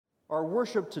Our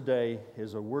worship today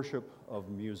is a worship of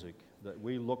music that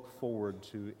we look forward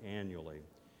to annually.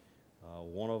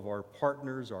 One of our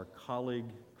partners, our colleague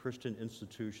Christian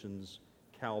institutions,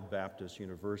 Cal Baptist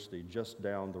University, just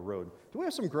down the road. Do we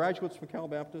have some graduates from Cal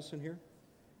Baptist in here?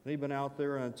 Any been out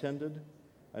there and attended?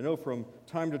 I know from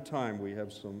time to time we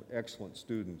have some excellent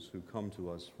students who come to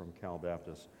us from Cal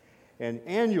Baptist. And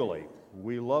annually,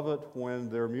 we love it when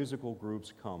their musical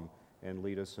groups come and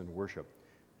lead us in worship.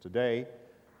 Today,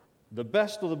 the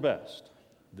best of the best,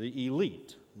 the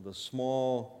elite, the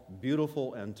small,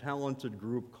 beautiful, and talented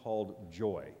group called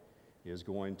Joy is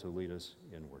going to lead us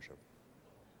in worship.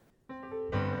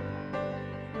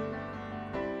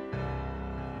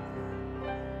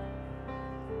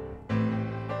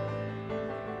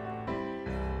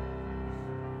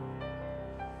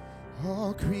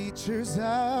 All creatures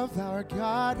of our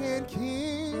God and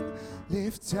King,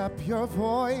 lift up your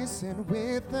voice and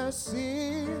with us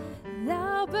sing.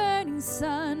 Thou burning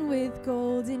sun with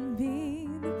golden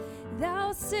beam,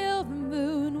 thou silver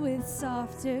moon with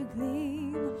softer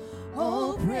gleam.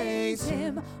 Oh, praise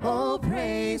him,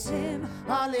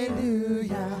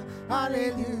 hallelujah,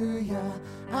 hallelujah,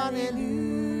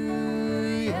 hallelujah.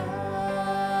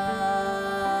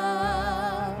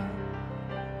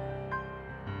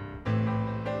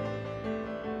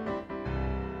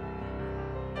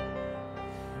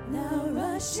 Now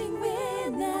rushing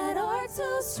wind that art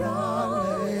so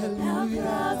strong, now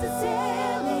clouds that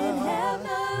sail in heaven.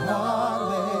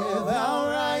 Hallelujah. Thou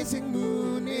rising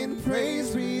moon in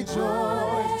praise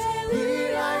rejoice,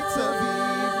 ye lights of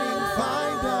evening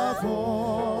find a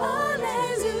voice. Hallelujah.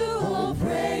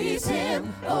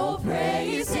 Oh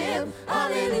praise him,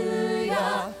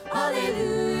 hallelujah,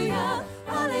 hallelujah,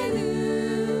 hallelujah.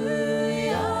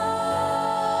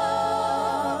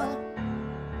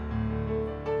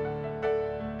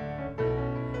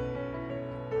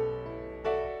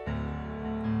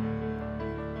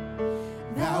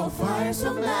 Fire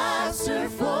so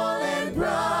masterful and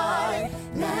bright,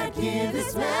 that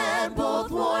givest man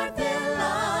both warmth and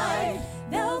light.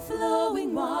 Thou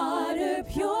flowing water,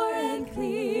 pure and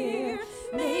clear,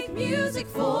 make music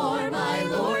for my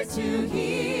Lord to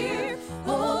hear.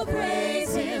 Oh,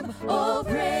 praise him,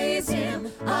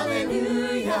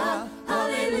 hallelujah,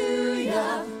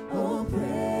 hallelujah. Oh,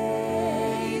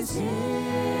 praise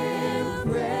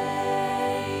him,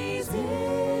 praise him.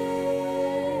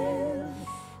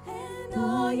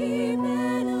 All ye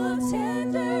men of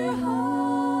tender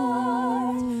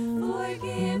heart,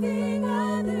 forgiving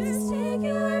others, take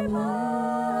your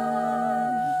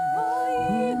part. All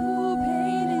ye who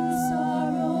pain and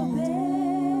sorrow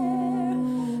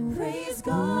bear, praise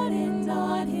God and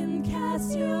on him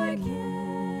cast your care.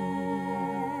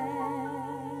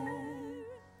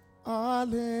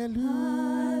 Hallelujah.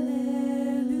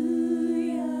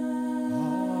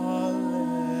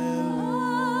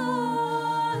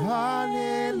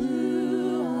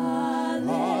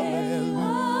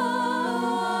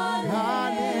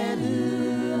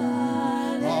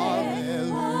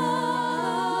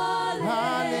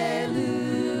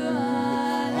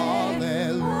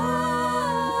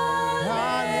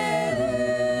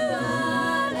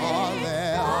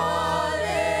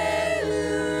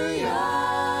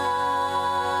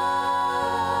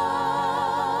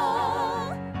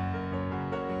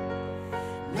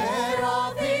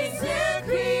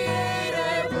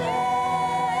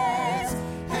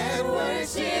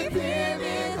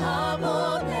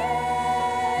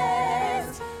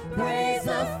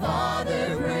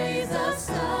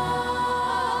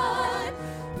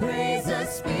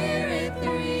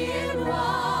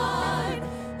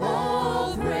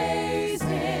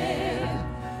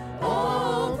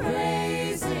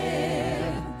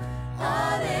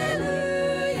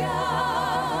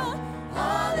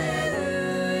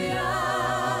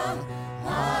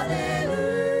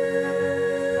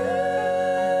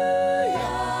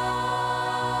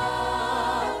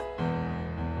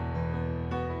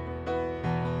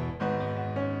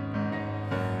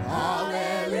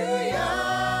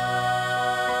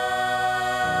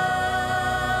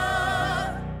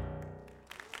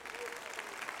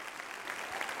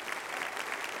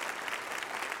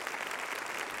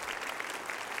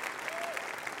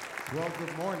 Well,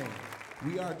 good morning.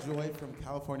 We are Joy from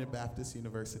California Baptist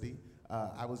University.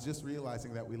 I was just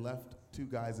realizing that we left two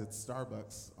guys at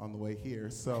Starbucks on the way here,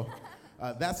 so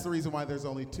that's the reason why there's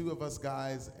only two of us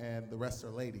guys and the rest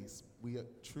are ladies. We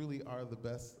truly are the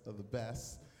best of the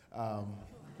best.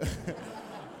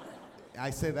 I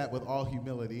say that with all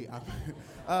humility.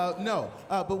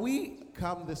 But we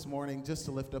come this morning just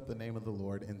to lift up the name of the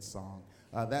Lord in song.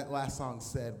 That last song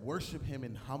said, worship him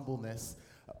in humbleness,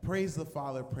 praise the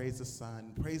Father, praise the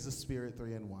Son, praise the Spirit,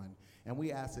 3 in 1. And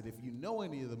we ask that if you know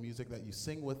any of the music that you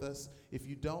sing with us, if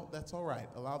you don't, that's all right.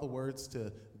 Allow the words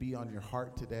to be on your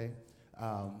heart today.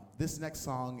 This next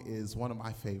song is one of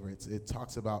my favorites. It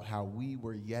talks about how we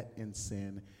were yet in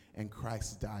sin and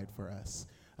Christ died for us.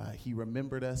 He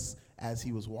remembered us as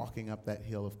he was walking up that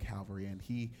hill of Calvary, and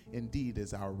he indeed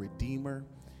is our Redeemer,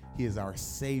 he is our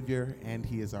Savior, and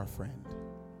he is our friend.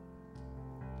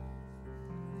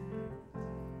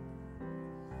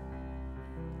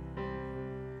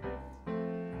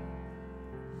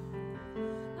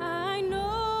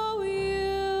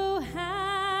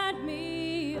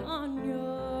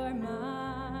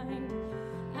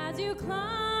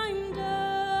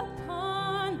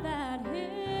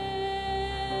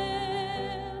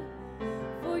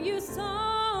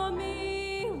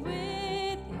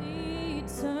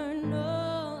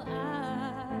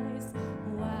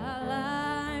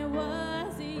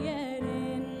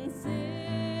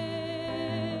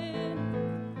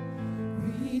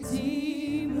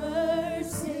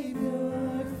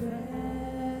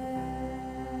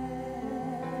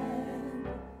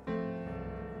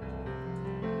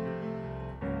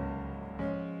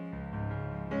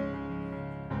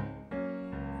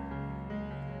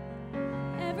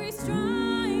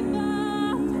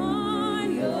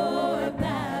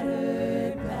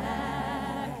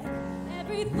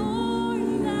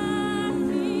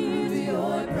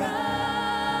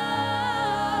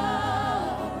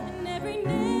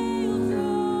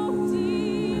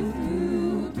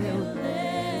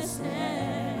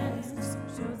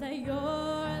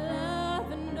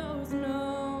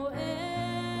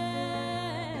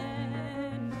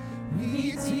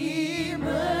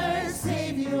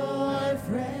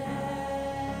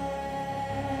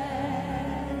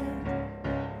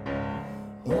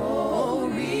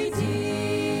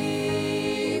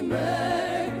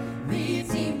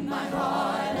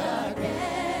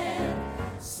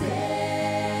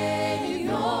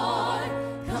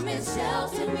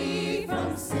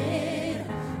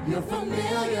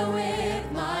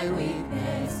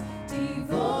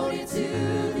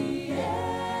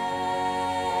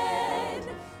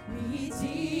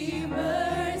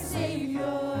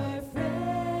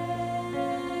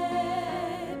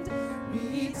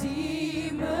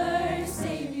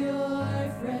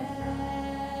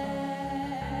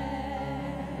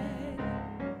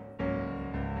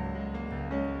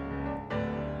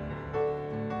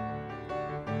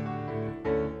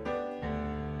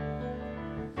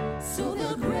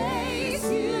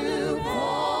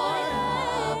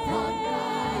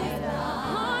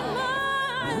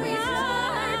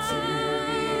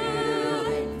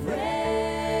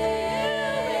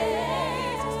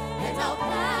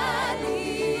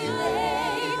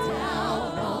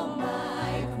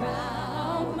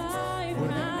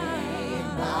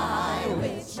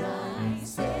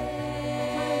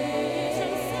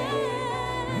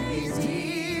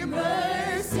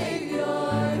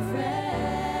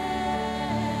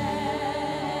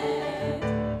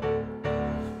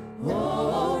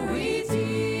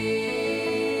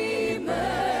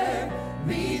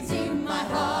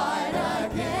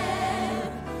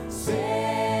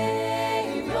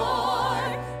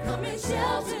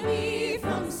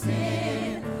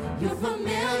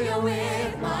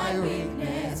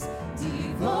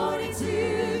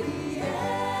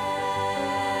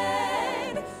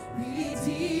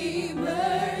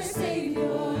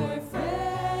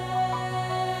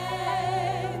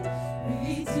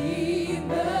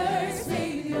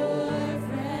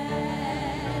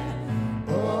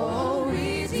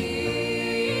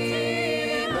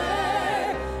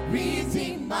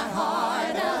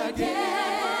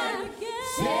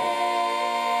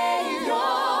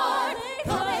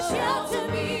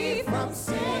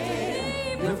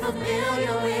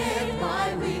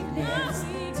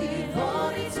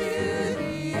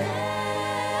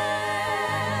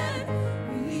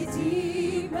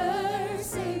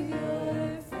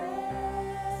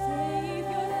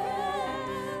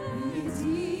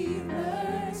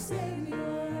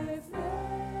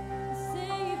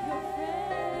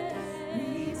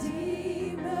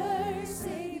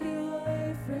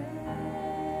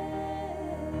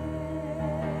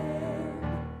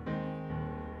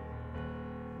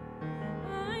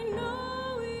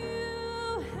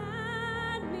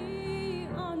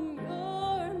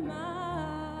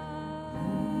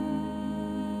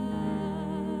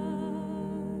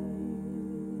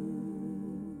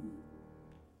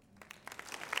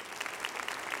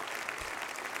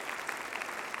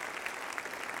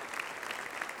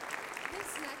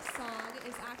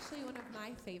 One of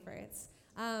my favorites.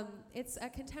 It's a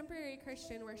contemporary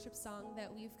Christian worship song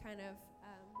that we've kind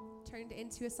of turned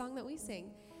into a song that we sing.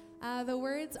 The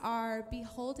words are,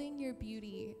 "Beholding your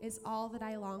beauty is all that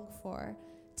I long for.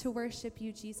 To worship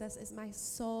you, Jesus, is my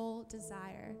sole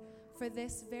desire. For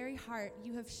this very heart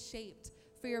you have shaped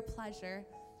for your pleasure,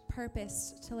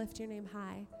 purposed to lift your name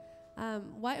high."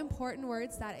 What important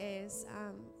words that is.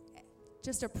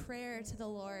 Just a prayer to the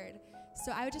Lord.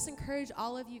 So I would just encourage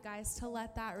all of you guys to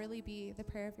let that really be the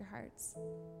prayer of your hearts.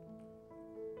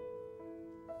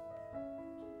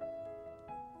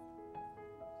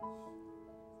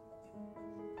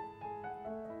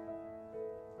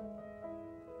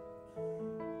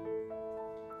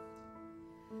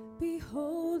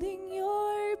 Beholding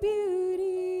your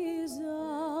beauty is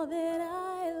all that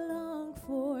I long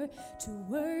for. To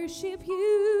worship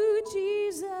you,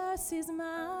 Jesus, is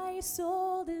my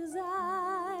sole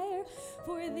desire.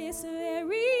 For this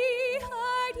very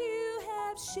heart you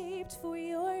have shaped for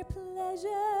your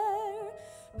pleasure,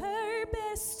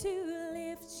 purpose to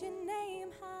lift your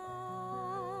name high.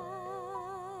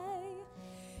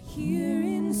 Here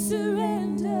in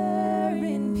surrender,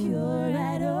 in pure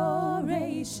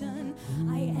adoration,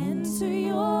 I enter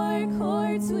your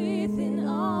courts with an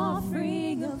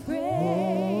offering of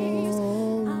praise.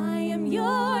 I am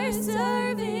your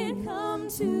servant, come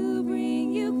to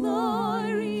bring you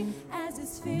glory, as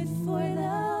is fit for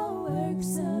the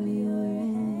works of your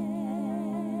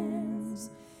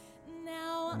hands.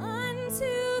 Now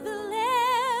unto the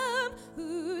Lamb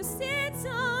who sits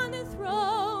on the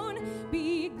throne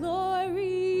be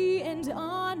glory and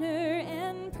honor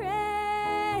and praise.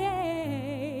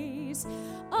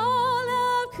 All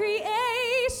of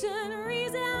creation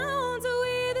resounds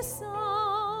with a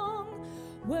song.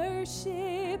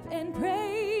 Worship and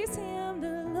praise him,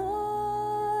 the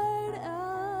Lord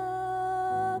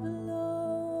of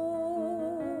Lords.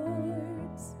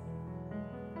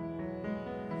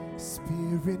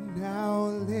 Spirit now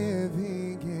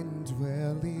living and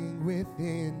dwelling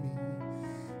within me.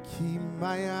 Keep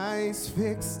my eyes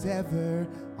fixed ever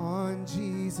on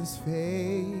Jesus'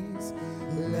 face.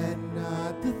 Let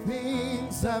not the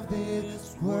things of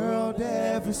this world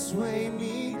ever sway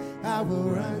me. I will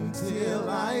run till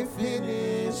I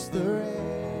finish the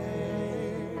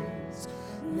race.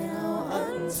 Now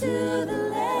unto the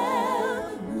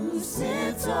Lamb who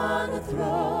sits on the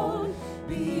throne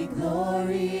be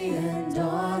glory and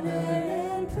honor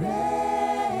and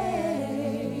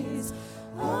praise.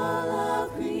 All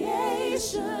of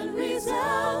creation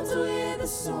resounds with a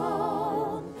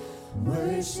song.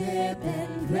 Worship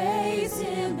and praise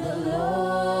him, the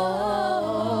Lord.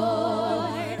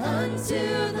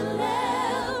 Unto the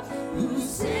Lamb who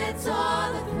sits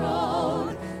on the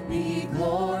throne be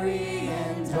glory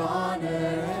and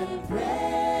honor and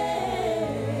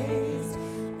praise.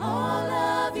 All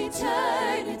of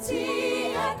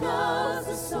eternity echoes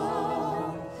the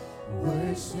song.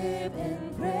 Worship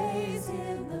and praise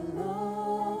him, the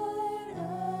Lord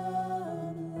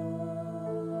of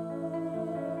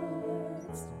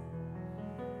Lords.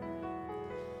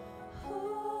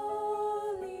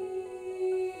 Holy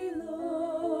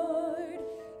Lord,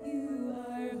 you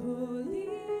are holy.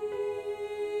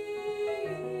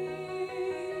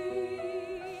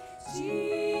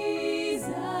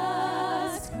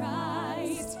 Jesus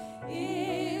Christ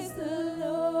is the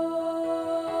Lord.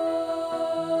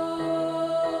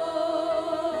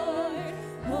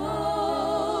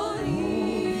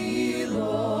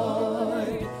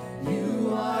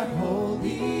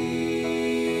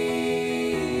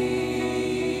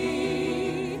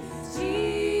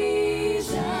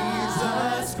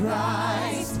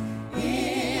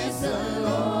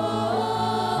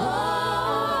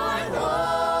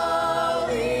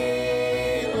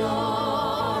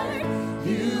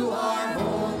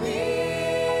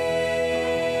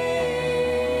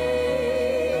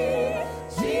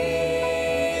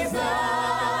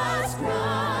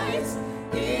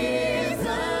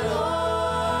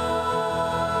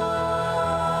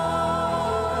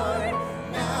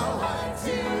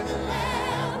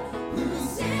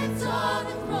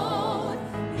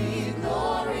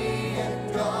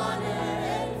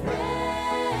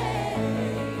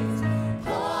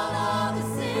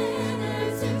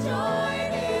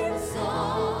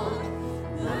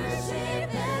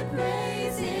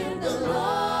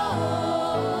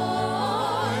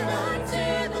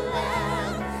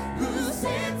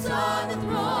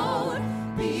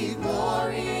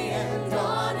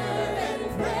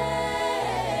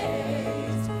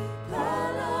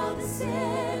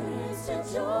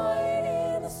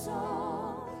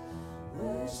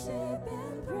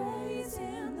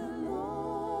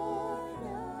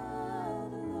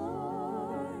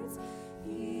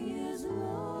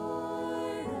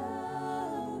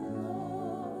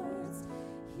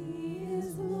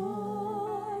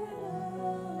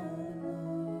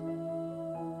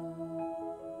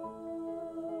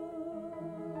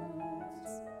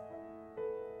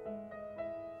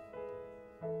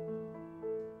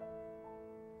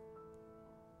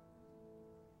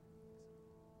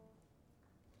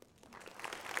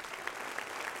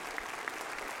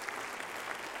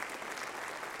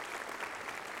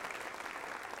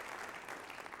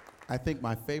 I think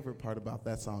my favorite part about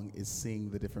that song is seeing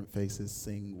the different faces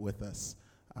sing with us.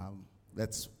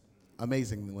 That's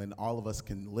amazing when all of us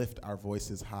can lift our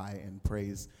voices high and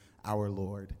praise our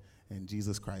Lord. And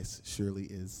Jesus Christ surely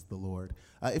is the Lord.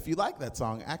 If you like that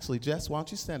song, actually, Jess, why don't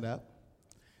you stand up?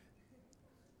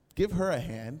 Give her a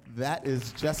hand. That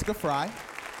is Jessica Fry.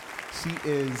 She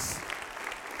is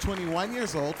 21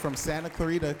 years old from Santa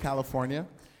Clarita, California,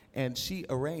 and she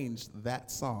arranged that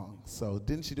song. So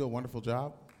didn't she do a wonderful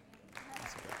job?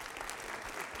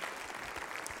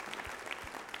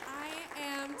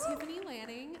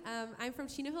 I'm from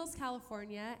Chino Hills,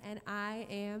 California, and I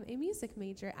am a music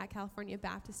major at California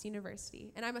Baptist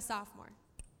University, and I'm a sophomore.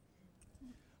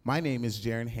 My name is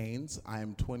Jaron Haynes. I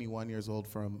am 21 years old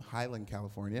from Highland,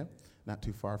 California, not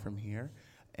too far from here,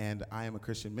 and I am a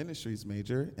Christian ministries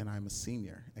major, and I'm a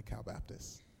senior at Cal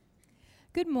Baptist.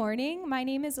 Good morning. My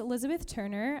name is Elizabeth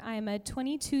Turner. I am a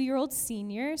 22-year-old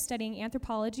senior studying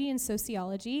anthropology and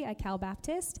sociology at Cal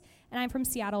Baptist, and I'm from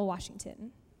Seattle,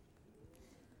 Washington.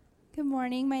 Good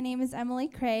morning. My name is Emily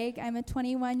Craig. I'm a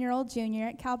 21-year-old junior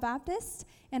at Cal Baptist,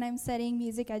 and I'm studying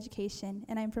music education,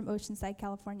 and I'm from Oceanside,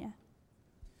 California.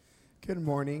 Good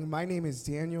morning. My name is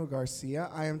Daniel Garcia.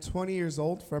 I am 20 years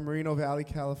old from Moreno Valley,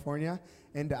 California,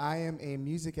 and I am a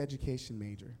music education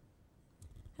major.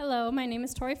 Hello, my name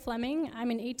is Tori Fleming. I'm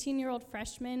an 18-year-old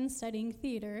freshman studying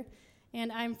theater,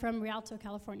 and I'm from Rialto,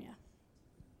 California.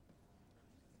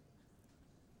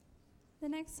 The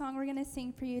next song we're going to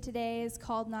sing for you today is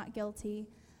called Not Guilty.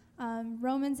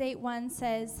 Romans 8:1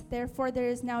 says, "Therefore there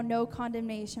is now no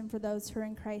condemnation for those who are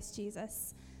in Christ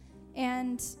Jesus."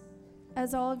 And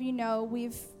as all of you know,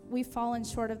 we've fallen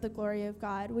short of the glory of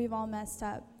God. We've all messed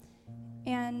up.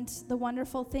 And the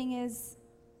wonderful thing is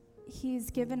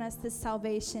he's given us this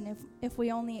salvation. If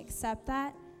we only accept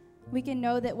that, we can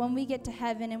know that when we get to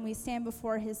heaven and we stand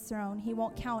before his throne, he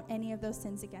won't count any of those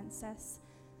sins against us.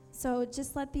 So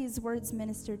just let these words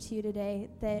minister to you today,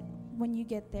 that when you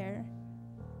get there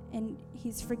and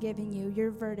he's forgiving you, your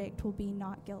verdict will be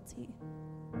not guilty.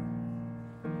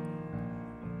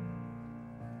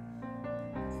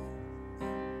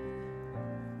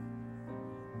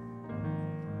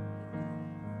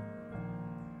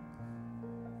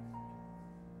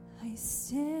 I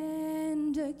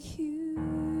stand accused.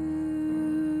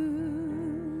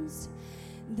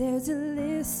 There's a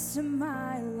list a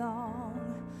mile long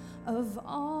of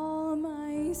all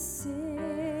my sins,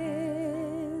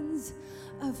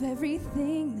 of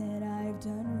everything that I've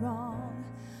done wrong.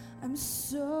 I'm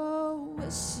so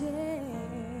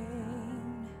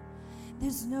ashamed.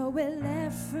 There's nowhere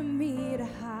left for me to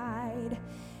hide.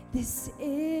 This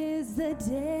is the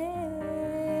day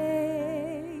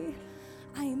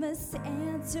I must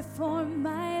answer for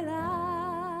my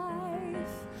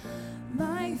life.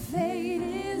 My fate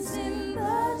is in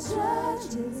the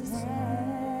judge's hands.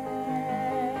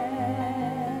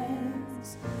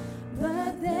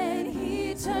 But then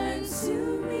he turns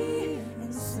to me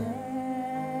and says,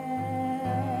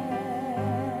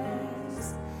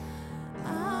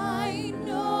 I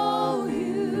know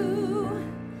you,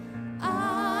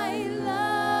 I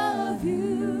love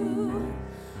you,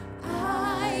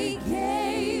 I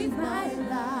gave my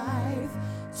life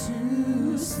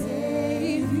to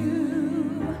save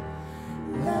you.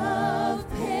 Love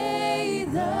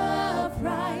paid the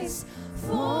price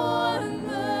for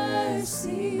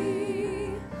mercy.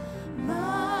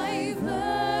 My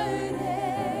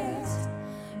verdict,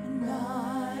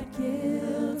 not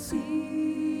guilty.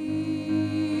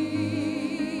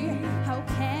 How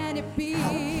can it be? How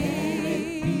can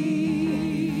it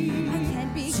be? I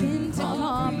can't begin to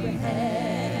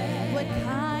comprehend what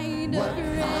kind of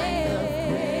grace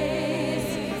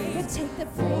would take the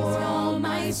praise for all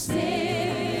my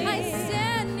sin. I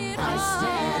stand in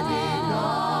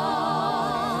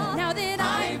awe. Now that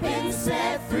I've been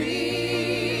set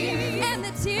free, and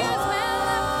the tears well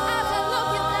up as I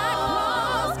look at that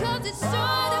cross, 'cause it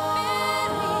should have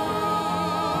been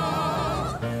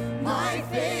me. My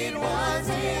fate was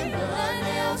in the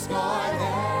nail-scarred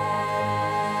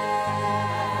hands.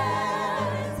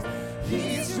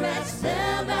 He stretched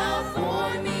them out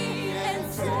for me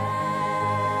and said,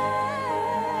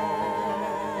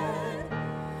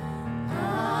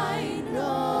 I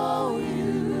know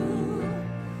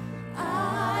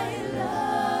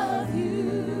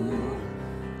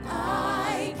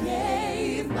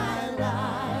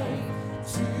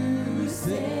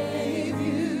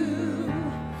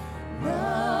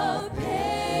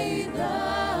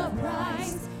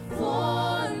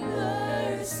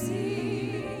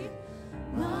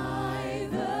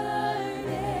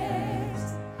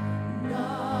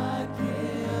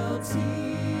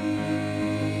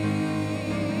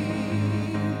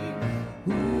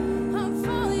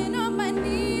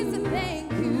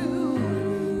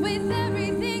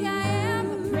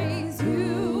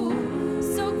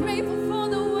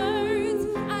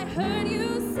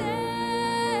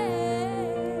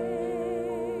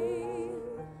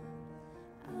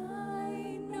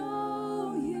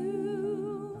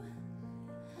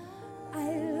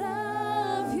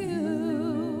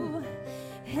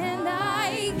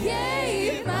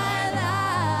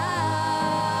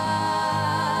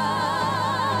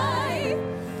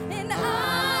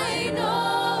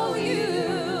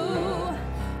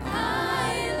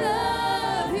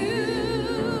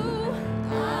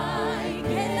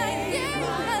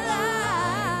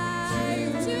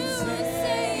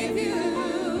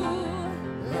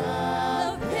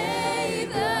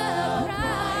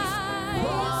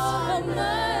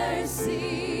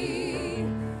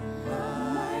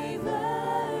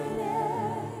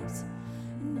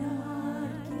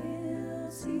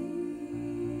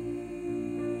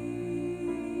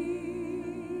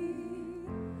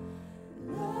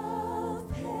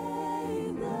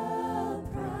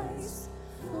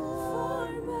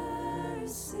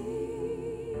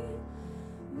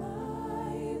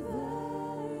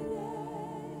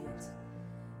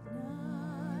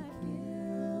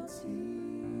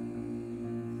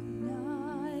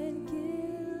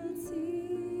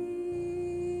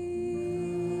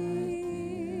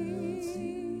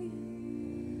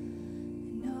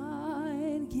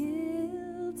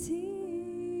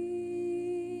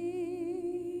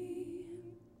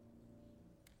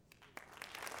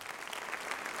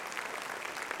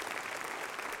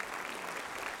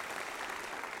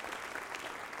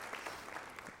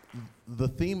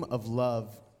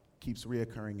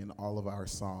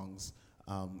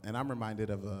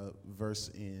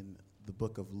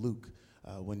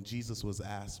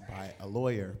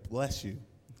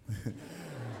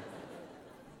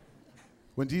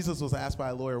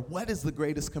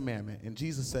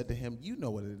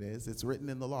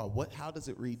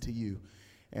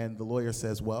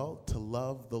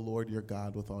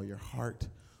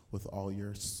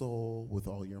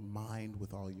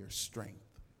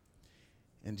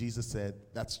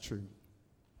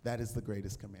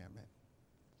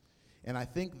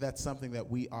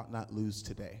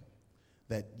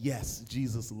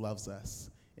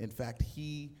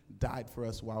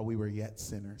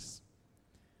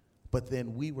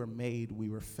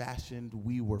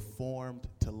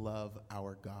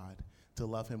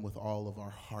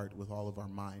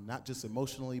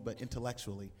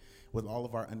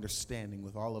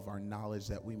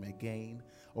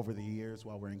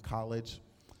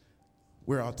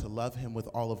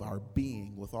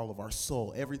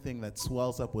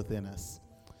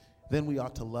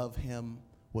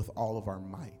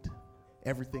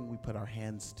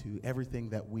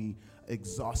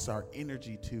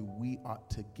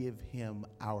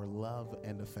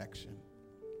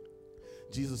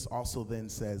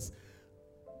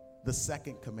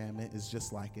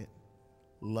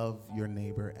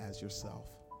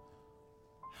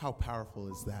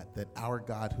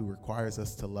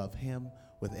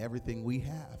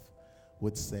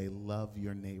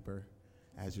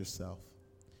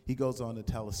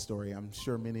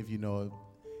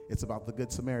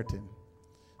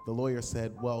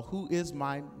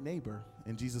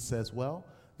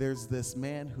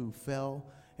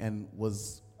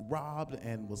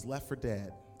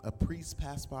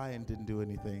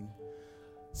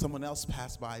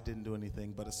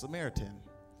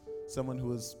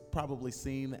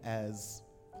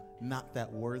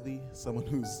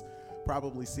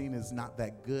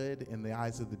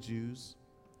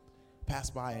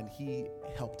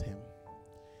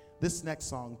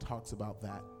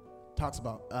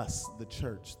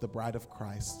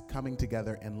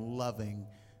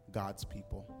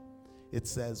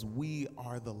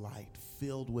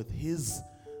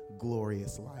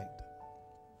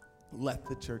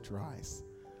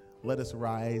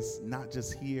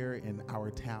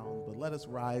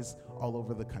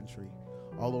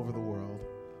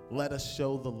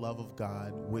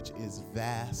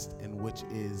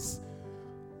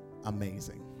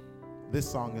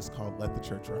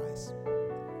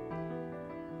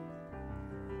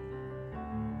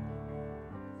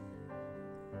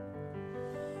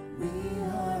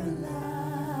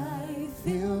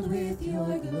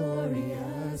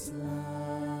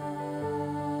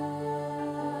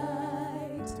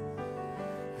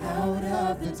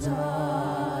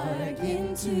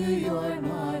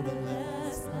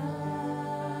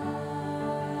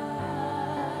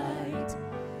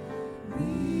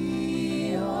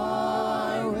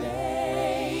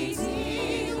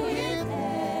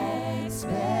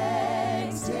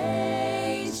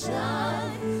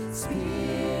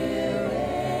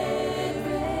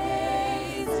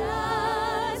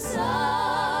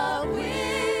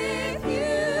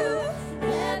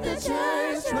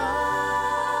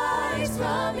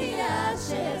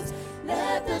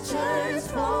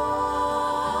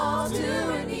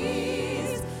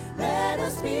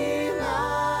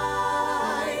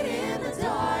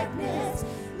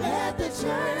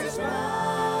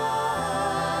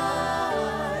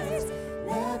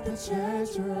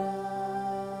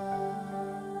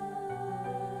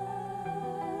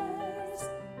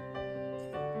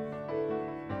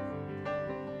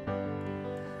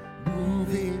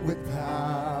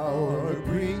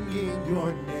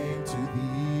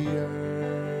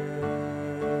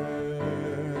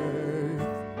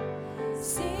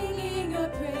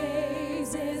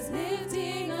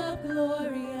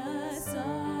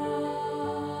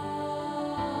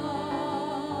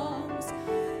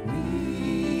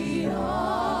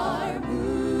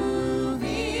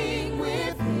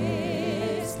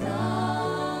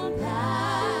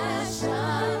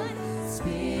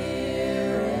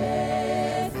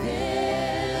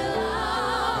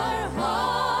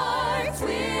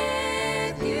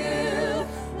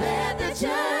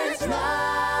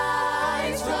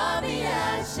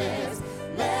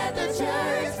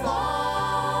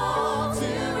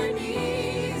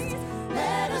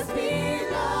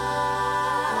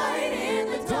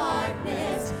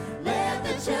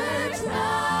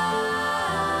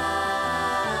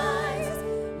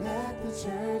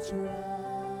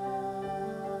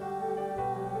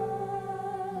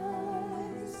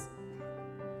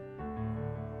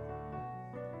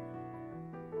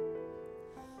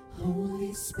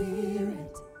Holy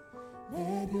Spirit,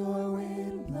 let your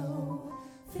wind blow.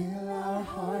 Fill our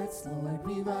hearts, Lord,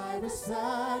 revive us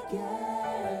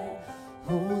again.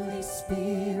 Holy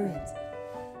Spirit,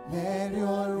 let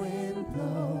your wind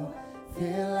blow.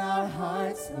 Fill our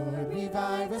hearts, Lord,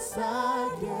 revive us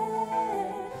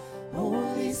again.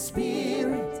 Holy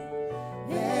Spirit,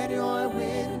 let your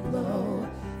wind blow.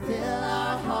 Fill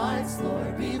our hearts,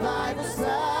 Lord, revive us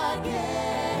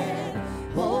again.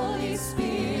 Holy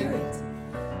Spirit,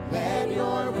 let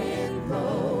your wind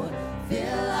blow.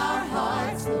 Fill our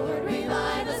hearts, Lord,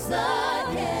 revive us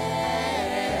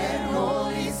again.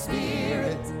 Holy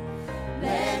Spirit,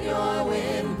 let your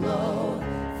wind blow.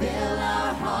 Fill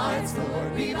our hearts,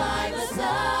 Lord, revive us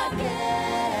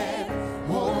again.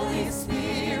 Holy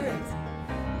Spirit,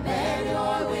 let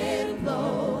your wind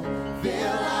blow. Fill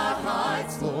our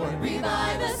hearts, Lord,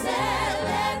 revive us, and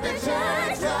let the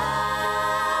church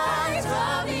rise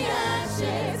from the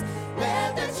ashes.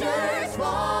 Let the church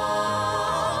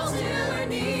fall to her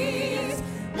knees.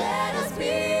 Let us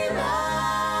be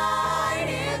light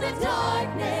in the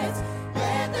darkness.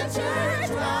 Let the church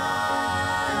rise.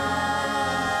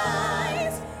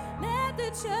 Let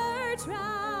the church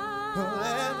rise.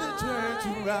 Let the church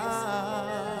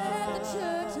rise.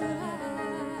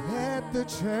 Let the church rise. Let the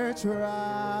church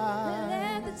rise.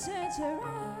 Let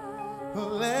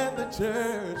the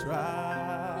church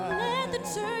rise. Let the church rise. Let the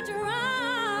church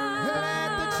rise. Let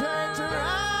the church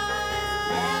rise.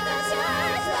 Let the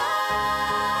church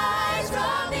rise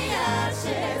from the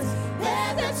ashes.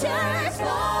 Let the church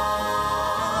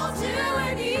fall to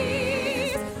her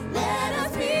knees. Let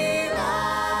us be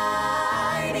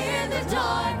light in the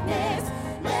darkness.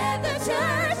 Let the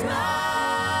church rise.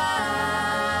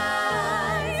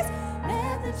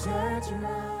 Let the church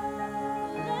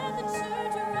rise. Let the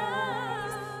church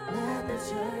rise. Let the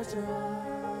church rise.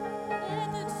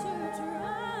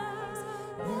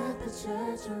 Let the church rise. Let the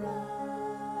church rise.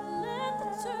 Let the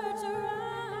church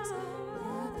rise.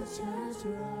 Let the church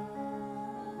rise.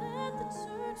 Let the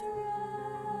church rise.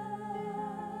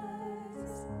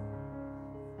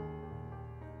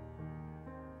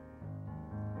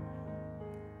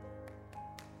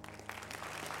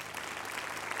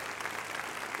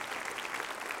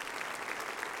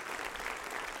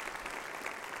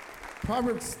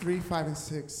 Proverbs 3, 5, and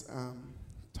 6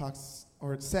 talks,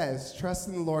 or it says, trust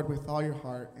in the Lord with all your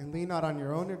heart and lean not on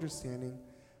your own understanding,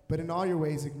 but in all your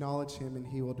ways acknowledge him and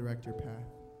he will direct your path.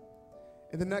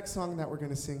 And the next song that we're going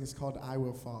to sing is called I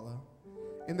Will Follow.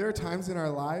 And there are times in our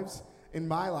lives, in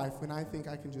my life, when I think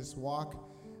I can just walk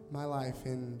my life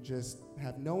and just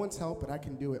have no one's help, but I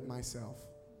can do it myself.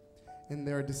 And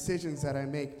there are decisions that I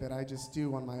make that I just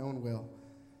do on my own will.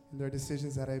 And there are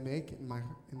decisions that I make in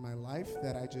my life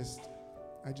that I just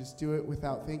do it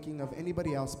without thinking of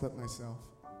anybody else but myself.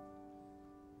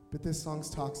 But this song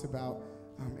talks about,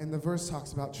 and the verse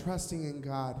talks about trusting in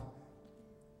God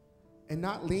and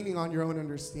not leaning on your own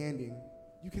understanding.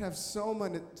 You can have so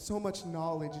much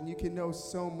knowledge and you can know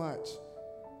so much,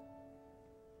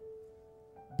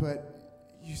 but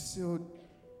you still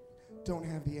don't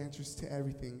have the answers to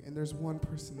everything. And there's one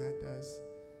person that does,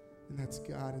 and that's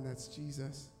God, and that's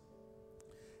Jesus.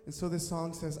 And so this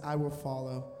song says, I will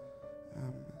follow.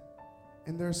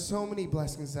 And there are so many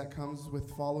blessings that comes with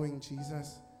following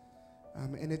Jesus.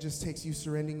 And it just takes you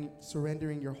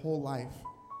surrendering your whole life.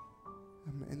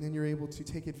 And then you're able to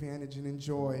take advantage and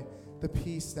enjoy the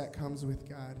peace that comes with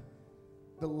God,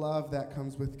 the love that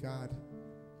comes with God,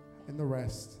 and the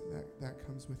rest that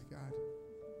comes with God.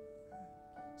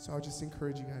 So I would just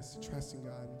encourage you guys to trust in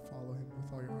God and follow him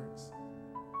with all your hearts.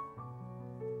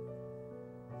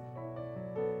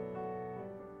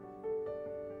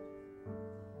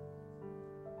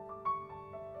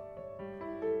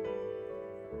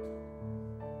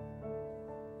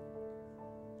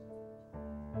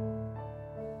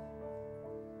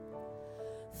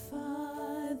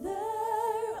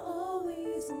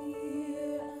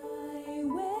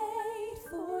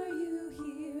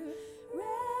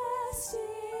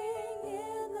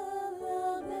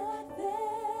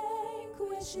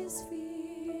 His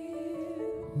fear.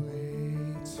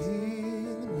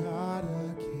 Waiting, not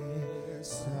a care,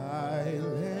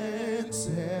 silence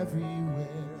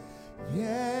everywhere.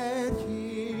 Yet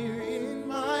here in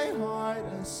my heart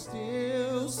a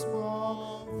still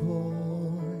small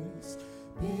voice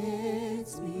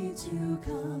Bids me to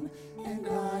come, and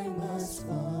I must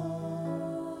follow.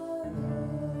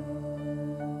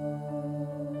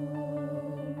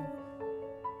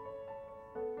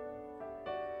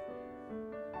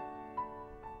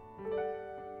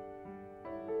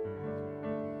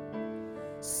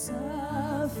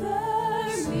 Suffer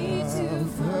me to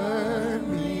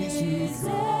find his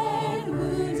and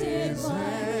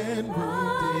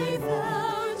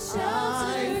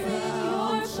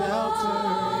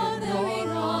sheltering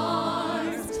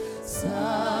arms.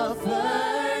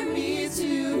 Suffer me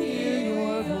to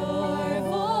hear your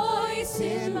voice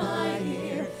in my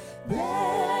ear.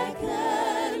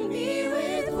 Beckon me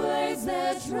with words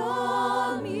that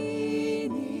draw me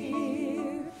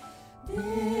near.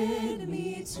 Bid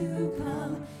me to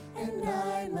come, and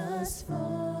I must follow.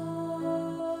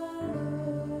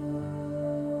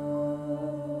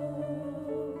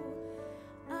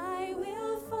 I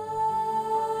will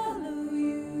follow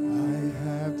you. I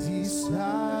have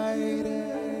decided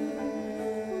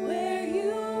Where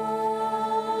you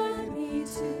want me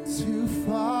to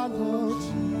follow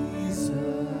Jesus.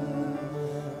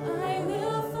 I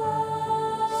will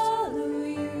follow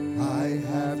you. I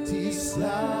have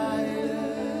decided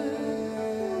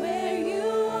Where you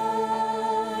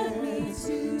want me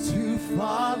to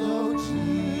follow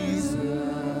Jesus.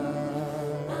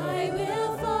 I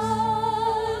will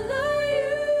follow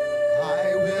you.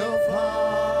 I will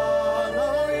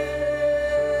follow you.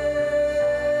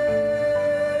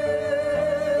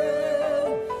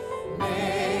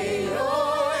 May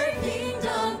your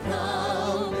kingdom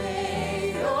come,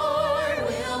 may your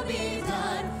will be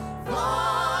done.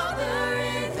 Father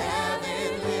in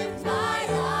heaven, lift my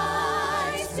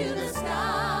eyes to the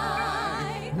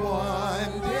sky.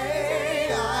 One day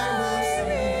I will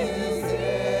see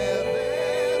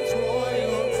heaven's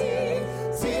royalty,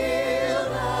 till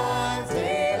the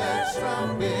day the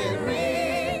trumpet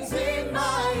rings in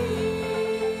my ear.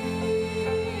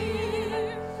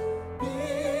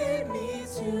 Bid me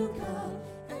to come,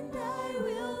 and I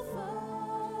will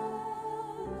follow.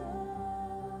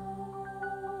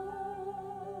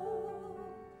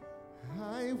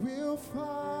 I will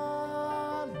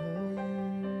follow you.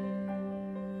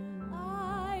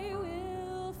 I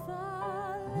will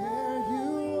follow. Where you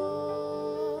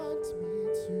want me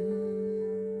to.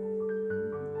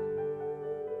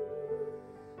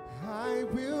 I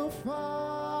will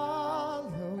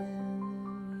follow you.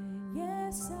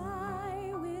 Yes,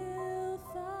 I will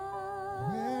follow.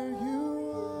 Where you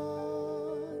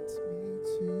want me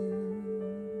to.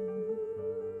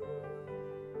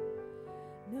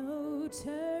 No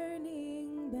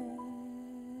turning back.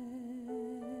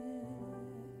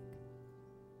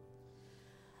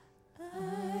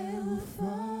 I'll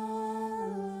follow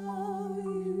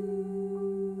you.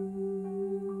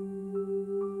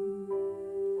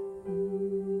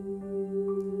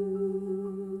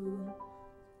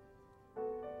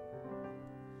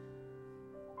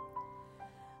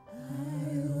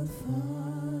 I'll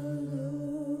follow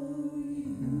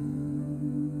you.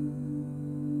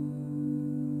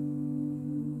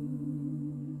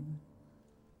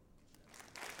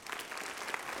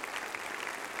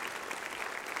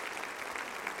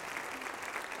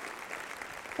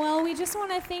 Well, we just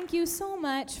want to thank you so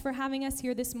much for having us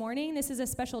here this morning. This is a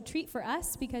special treat for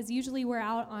us because usually we're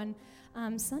out on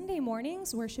Sunday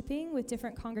mornings worshiping with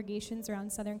different congregations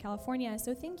around Southern California.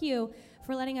 So thank you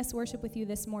for letting us worship with you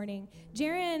this morning.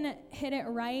 Jaron hit it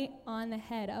right on the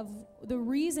head of the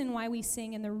reason why we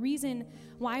sing and the reason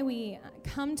why we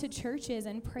come to churches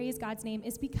and praise God's name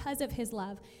is because of his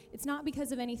love. It's not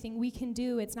because of anything we can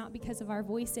do. It's not because of our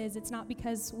voices. It's not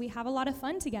because we have a lot of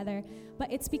fun together,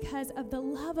 but it's because of the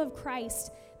love of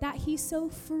Christ that he so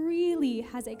freely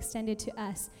has extended to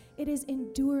us. It is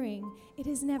enduring. It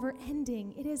is never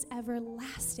ending. It is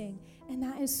everlasting. And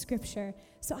that is scripture.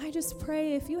 So I just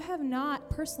pray if you have not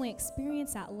personally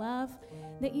experienced that love,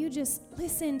 that you just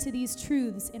listen to these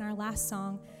truths in our last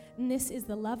song. And this is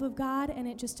the love of God, and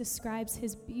it just describes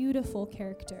his beautiful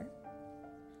character.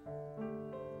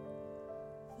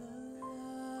 The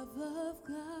love of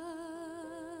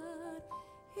God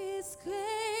is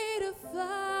greater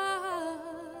far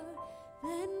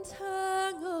than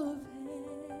tongue of pen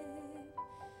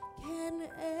can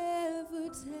ever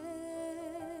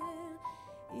tell.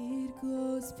 It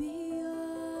goes beyond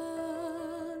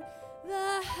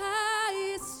the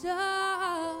highest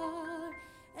star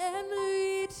and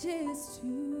reaches to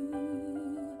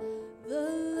the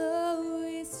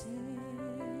lowest end.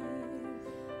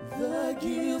 The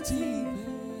guilty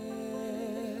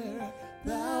pair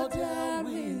bow down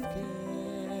with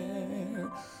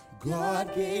care.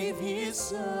 God gave his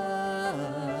son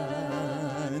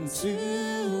to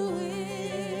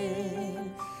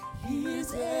win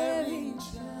his erring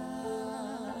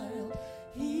child.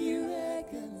 He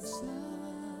reconciled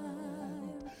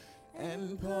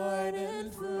and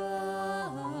pardoned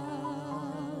from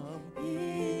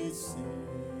his sin.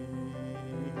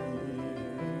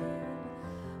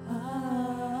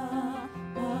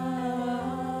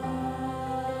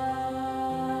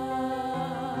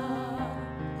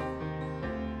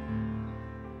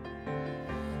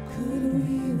 Could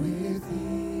we with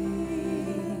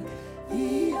ink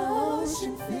the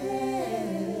ocean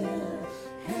fill,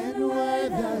 and were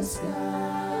the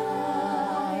skies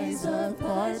of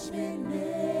parchment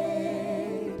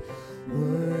made,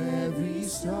 were every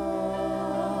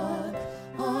star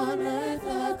on earth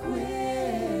a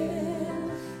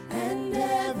quill, and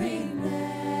every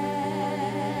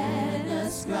man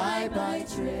a scribe by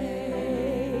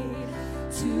trade,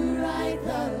 to write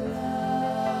the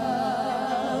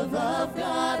love of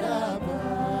God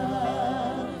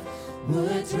above,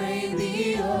 would drain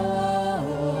the ocean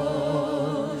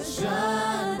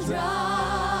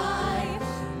dry,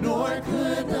 nor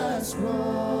could the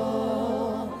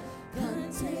scroll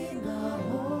contain the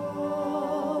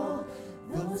whole,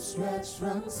 though stretched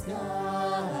from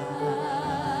sky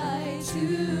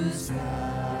to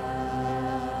sky.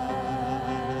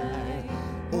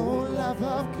 Oh, love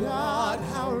of God,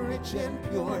 how rich and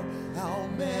pure, how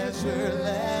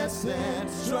measureless and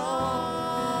strong.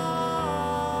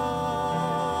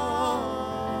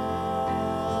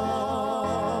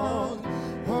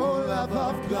 Oh, love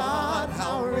of God,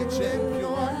 how rich and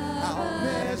pure, how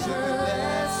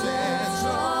measureless and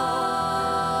strong.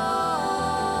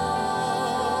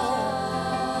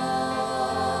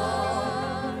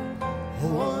 Oh,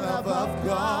 love of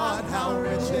God, how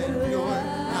rich and pure,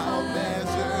 how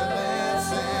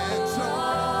measureless and strong.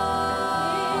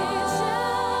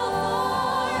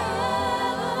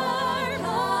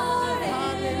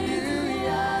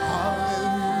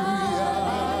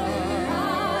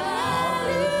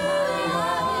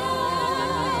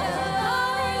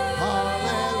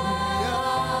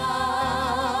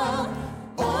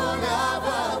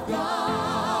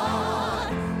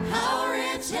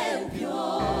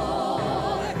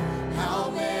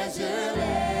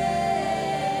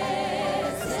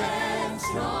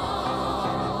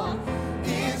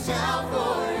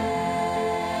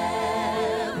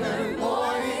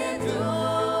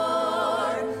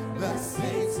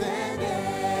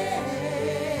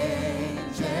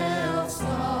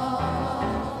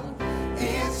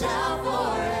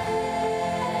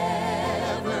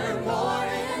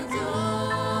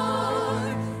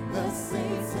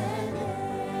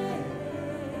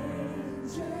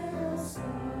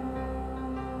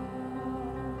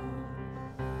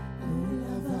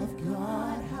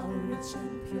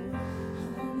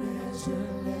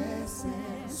 Measureless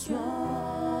and strong.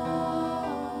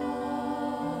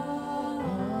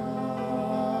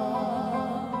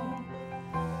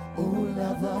 Oh,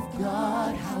 love of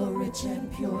God, how rich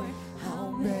and pure,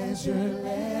 how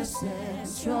measureless and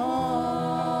strong.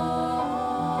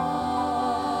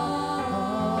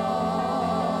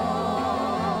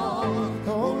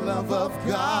 Oh, love of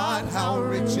God, how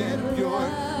rich and pure,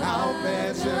 how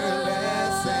measureless.